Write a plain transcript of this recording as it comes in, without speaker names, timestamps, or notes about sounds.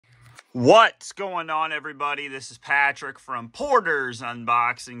What's going on, everybody? This is Patrick from Porter's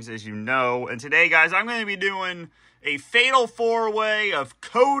Unboxings, as you know. And today, guys, I'm going to be doing a fatal four-way of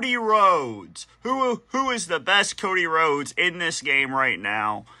Cody Rhodes. Who is the best Cody Rhodes in this game right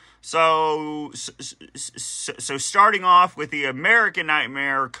now? So starting off with the American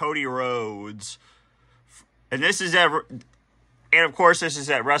Nightmare, Cody Rhodes. And this is of course, this is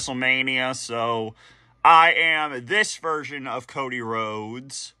at WrestleMania, so I am this version of Cody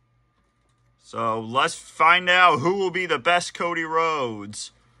Rhodes. So let's find out who will be the best Cody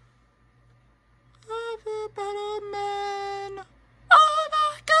Rhodes. Man. Oh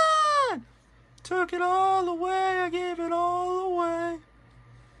my God! Took it all away, I gave it all away.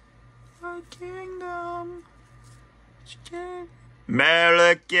 The kingdom.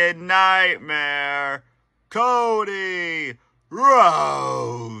 American Nightmare, Cody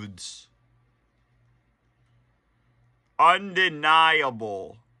Rhodes.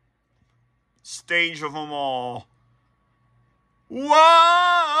 Undeniable. Stage of them all.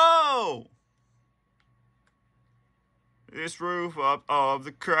 Whoa! This roof up of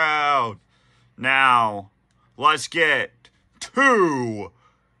the crowd. Now, let's get to.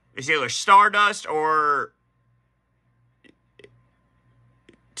 It's either Stardust or.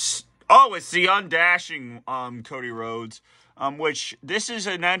 Oh, it's the Undashing Cody Rhodes. Which this is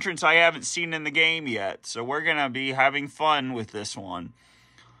an entrance I haven't seen in the game yet. So we're gonna be having fun with this one.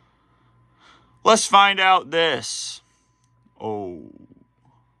 Let's find out this. Oh.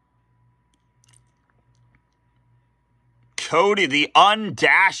 Cody, the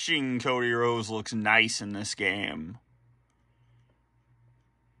Undashing Cody Rhodes looks nice in this game.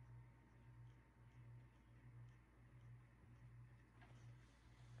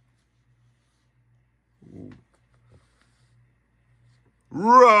 Ooh.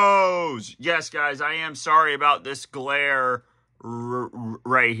 Rose! Yes, guys, I am sorry about this glare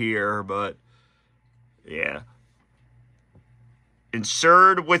right here, but yeah.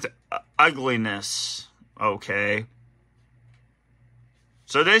 Inserted with ugliness. Okay.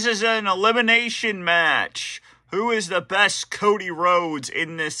 So this is an elimination match. Who is the best Cody Rhodes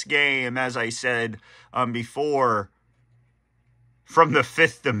in this game, as I said before, from the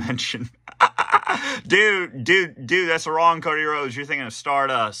fifth dimension? Dude, that's the wrong Cody Rhodes. You're thinking of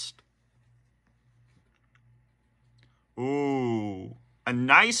Stardust. Ooh. A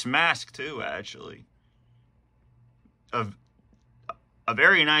nice mask, too, actually. A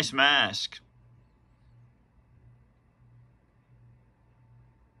very nice mask.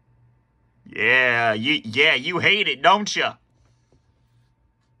 Yeah, you hate it, don't you?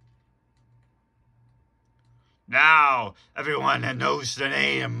 Now, everyone that knows the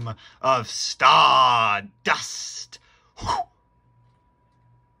name of Stardust.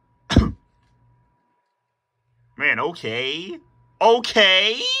 Man, okay.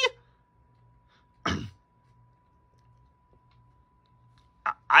 Okay.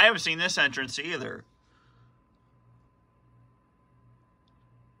 I haven't seen this entrance either.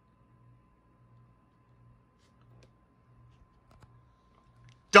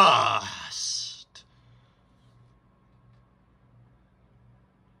 Dust.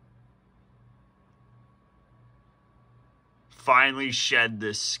 Finally shed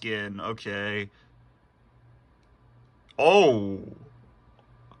this skin. Okay. Oh.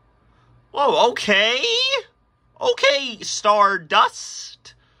 Oh, okay. Okay,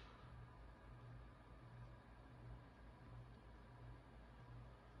 Stardust.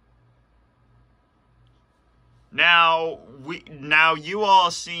 Now you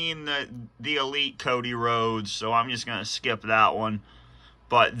all seen the Elite Cody Rhodes, so I'm just gonna skip that one.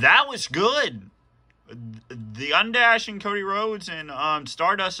 But that was good. The Undashing Cody Rhodes and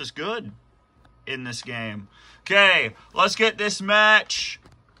Stardust is good in this game. Okay, let's get this match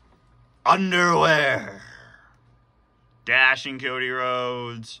underway. Dashing Cody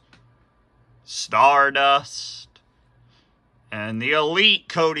Rhodes, Stardust, and the Elite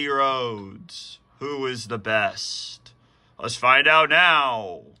Cody Rhodes. Who is the best? Let's find out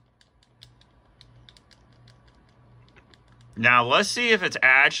now. Now, let's see if it's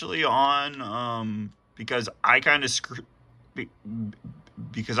actually on, because I kind of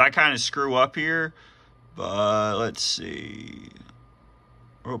screw up here. But let's see.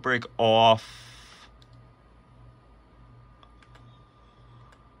 We'll break off.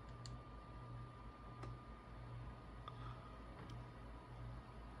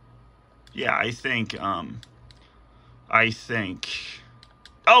 Yeah, I think,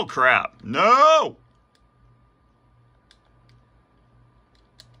 oh crap, no!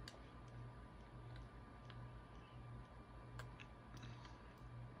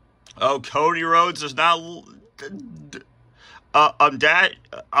 Oh, Cody Rhodes is not.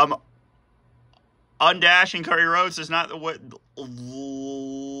 undashing Cody Rhodes is not the way,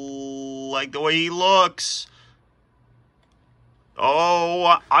 like the way he looks.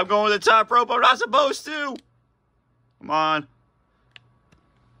 Oh, I'm going with the top rope. I'm not supposed to. Come on.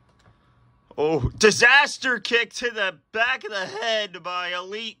 Oh, disaster kick to the back of the head by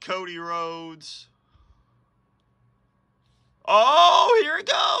elite Cody Rhodes. Oh, here it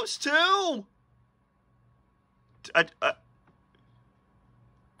goes. 2.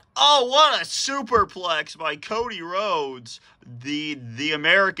 Oh, what a superplex by Cody Rhodes. The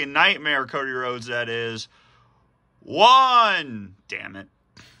American Nightmare Cody Rhodes, that is. 1. Damn it.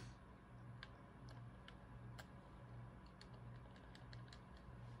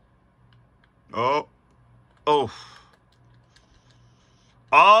 Oh. Oh.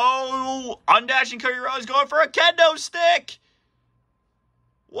 Oh, undashing Cody Rhodes going for a kendo stick.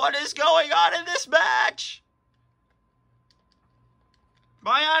 What is going on in this match?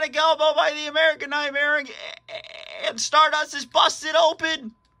 Bionic elbow by the American Nightmare, and Stardust is busted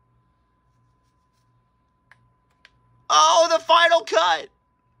open. Oh, the final cut.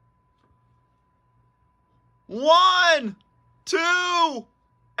 1, 2,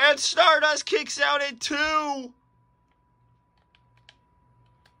 and Stardust kicks out at 2.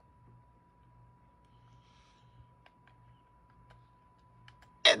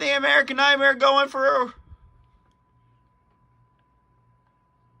 And the American Nightmare going for...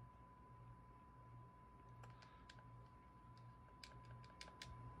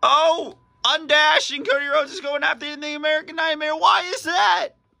 Oh, undashing Cody Rhodes is going after the American Nightmare. Why is that?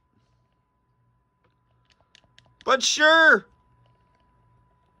 But sure.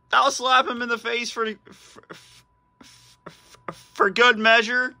 I'll slap him in the face for good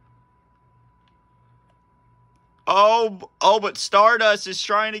measure. Oh, but Stardust is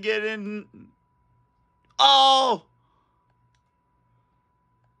trying to get in. Oh.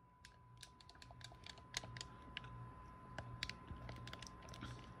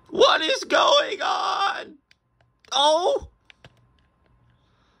 What is going on? Oh.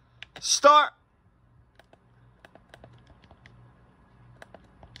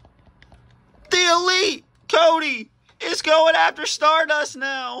 The elite Cody is going after Stardust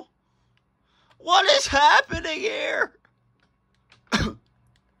now. What is happening here?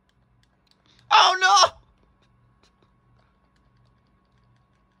 Oh no!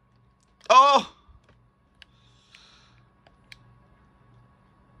 Oh.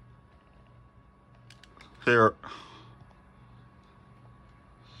 Here.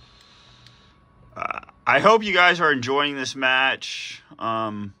 I hope you guys are enjoying this match.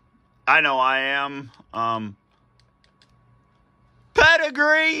 I know I am.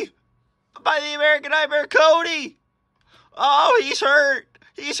 Pedigree by the American Nightmare Cody. Oh, he's hurt.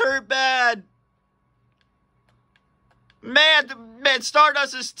 He's hurt bad. Man,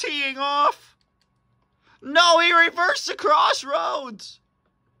 Stardust is teeing off. No, he reversed the crossroads.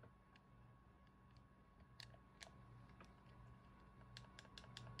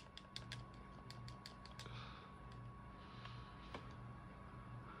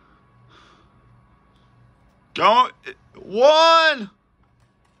 Go. 1.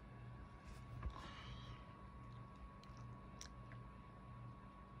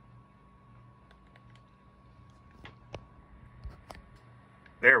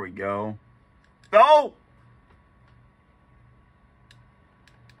 There we go. No!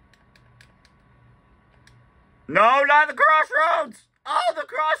 No, not the crossroads! Oh, the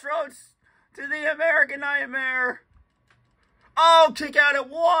crossroads to the American Nightmare. Oh, kick out at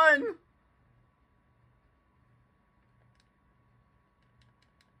 1.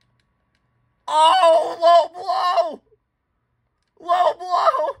 Oh, low blow! Low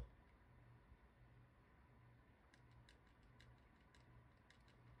blow!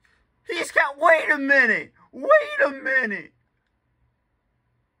 He's got... Wait a minute! Wait a minute!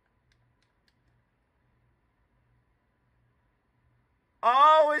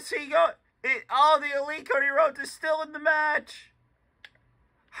 Oh, is he going... Oh, the elite Cody Rhodes is still in the match.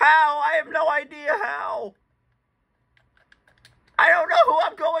 How? I have no idea how. I don't know who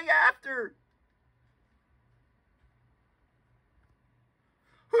I'm going after.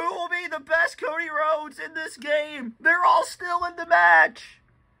 Who will be the best Cody Rhodes in this game? They're all still in the match.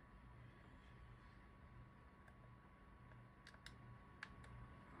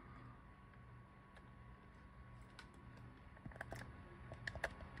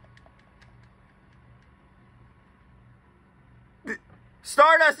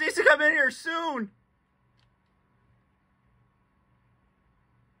 Stardust needs to come in here soon.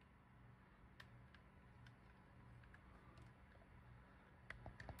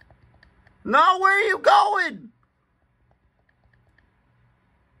 No, where are you going?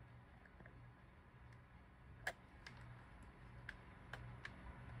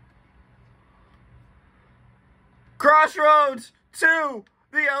 Crossroads to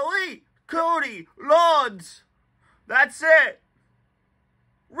the Elite Cody Rhodes. That's it.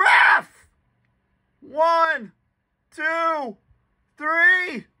 Ref! 1, 2,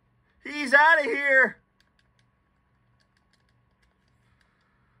 3. He's out of here.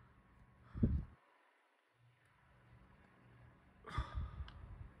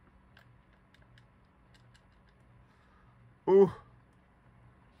 Ooh.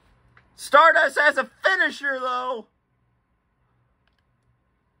 Stardust has a finisher, though.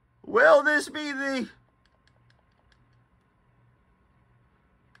 Will this be the...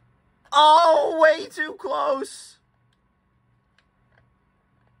 Oh, way too close.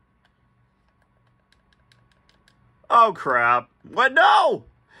 Oh, crap. What? No!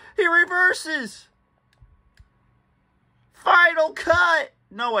 He reverses. Final cut.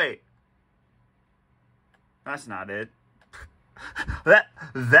 No, wait. That's not it.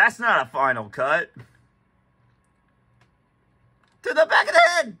 That's not a final cut. To the back of the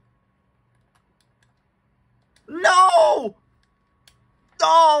head. No!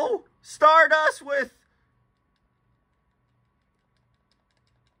 No! Stardust with...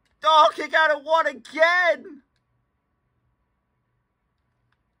 Oh, kick out at 1 again.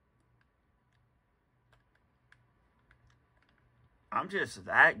 I'm just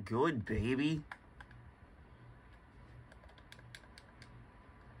that good, baby.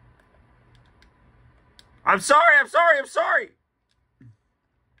 I'm sorry.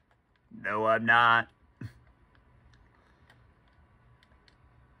 No, I'm not.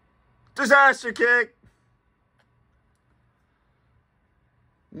 Disaster kick.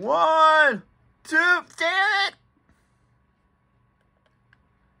 1, 2, damn it.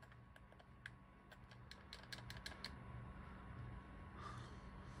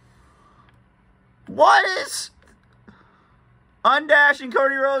 What is Undashing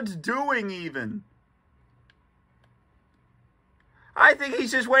Cody Rhodes doing even? I think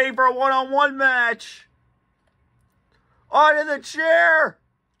he's just waiting for a one-on-one match. Onto the chair.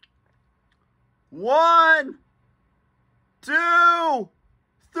 1, 2,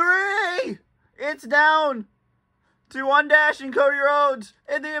 3. It's down to Undashing Cody Rhodes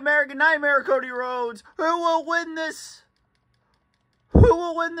and the American Nightmare Cody Rhodes. Who will win this? Who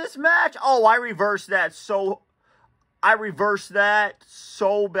will win this match? Oh, I reversed that so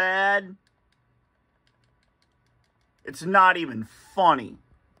bad. It's not even funny.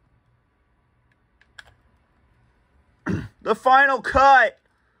 The final cut.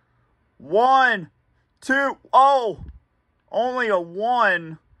 1, 2. Oh, only a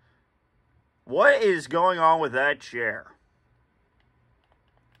 1. What is going on with that chair?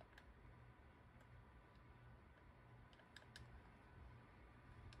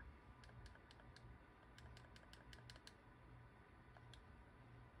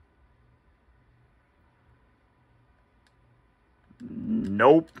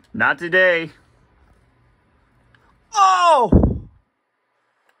 Nope, not today. Oh!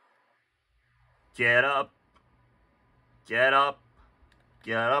 Get up. Get up.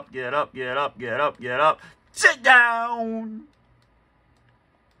 Get up, get up, get up, get up, get up. Sit down!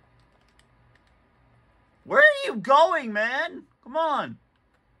 Where are you going, man? Come on.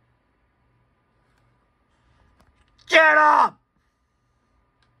 Get up!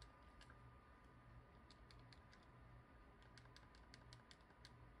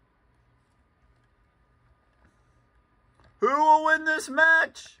 Who will win this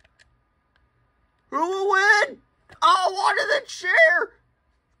match? Who will win? Oh, onto the chair.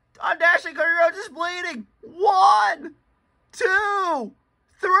 Undashing Cody Rhodes is bleeding. 1, 2,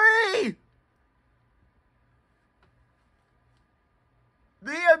 3.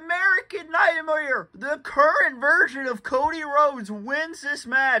 The American Nightmare, the current version of Cody Rhodes, wins this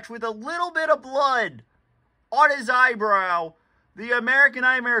match with a little bit of blood on his eyebrow. The American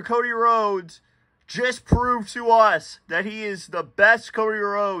Nightmare Cody Rhodes just proved to us that he is the best Cody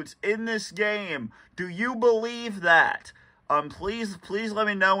Rhodes in this game. Do you believe that? Please let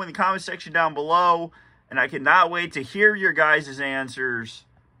me know in the comment section down below, and I cannot wait to hear your guys' answers.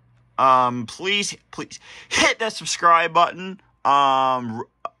 Please hit that subscribe button. I'm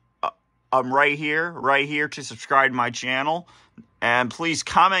right here to subscribe to my channel, and please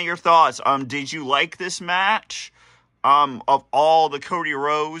comment your thoughts. Did you like this match? Of all the Cody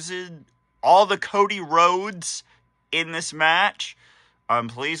Rhodes in this match,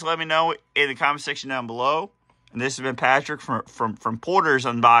 please let me know in the comment section down below. And this has been Patrick from Porter's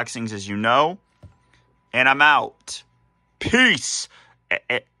Unboxings, as you know. And I'm out. Peace.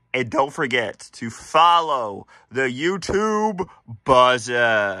 And don't forget to follow the YouTube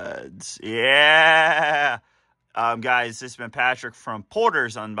Buzzards. Yeah. Guys, this has been Patrick from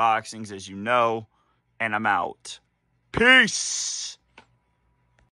Porter's Unboxings, as you know. And I'm out. Peace.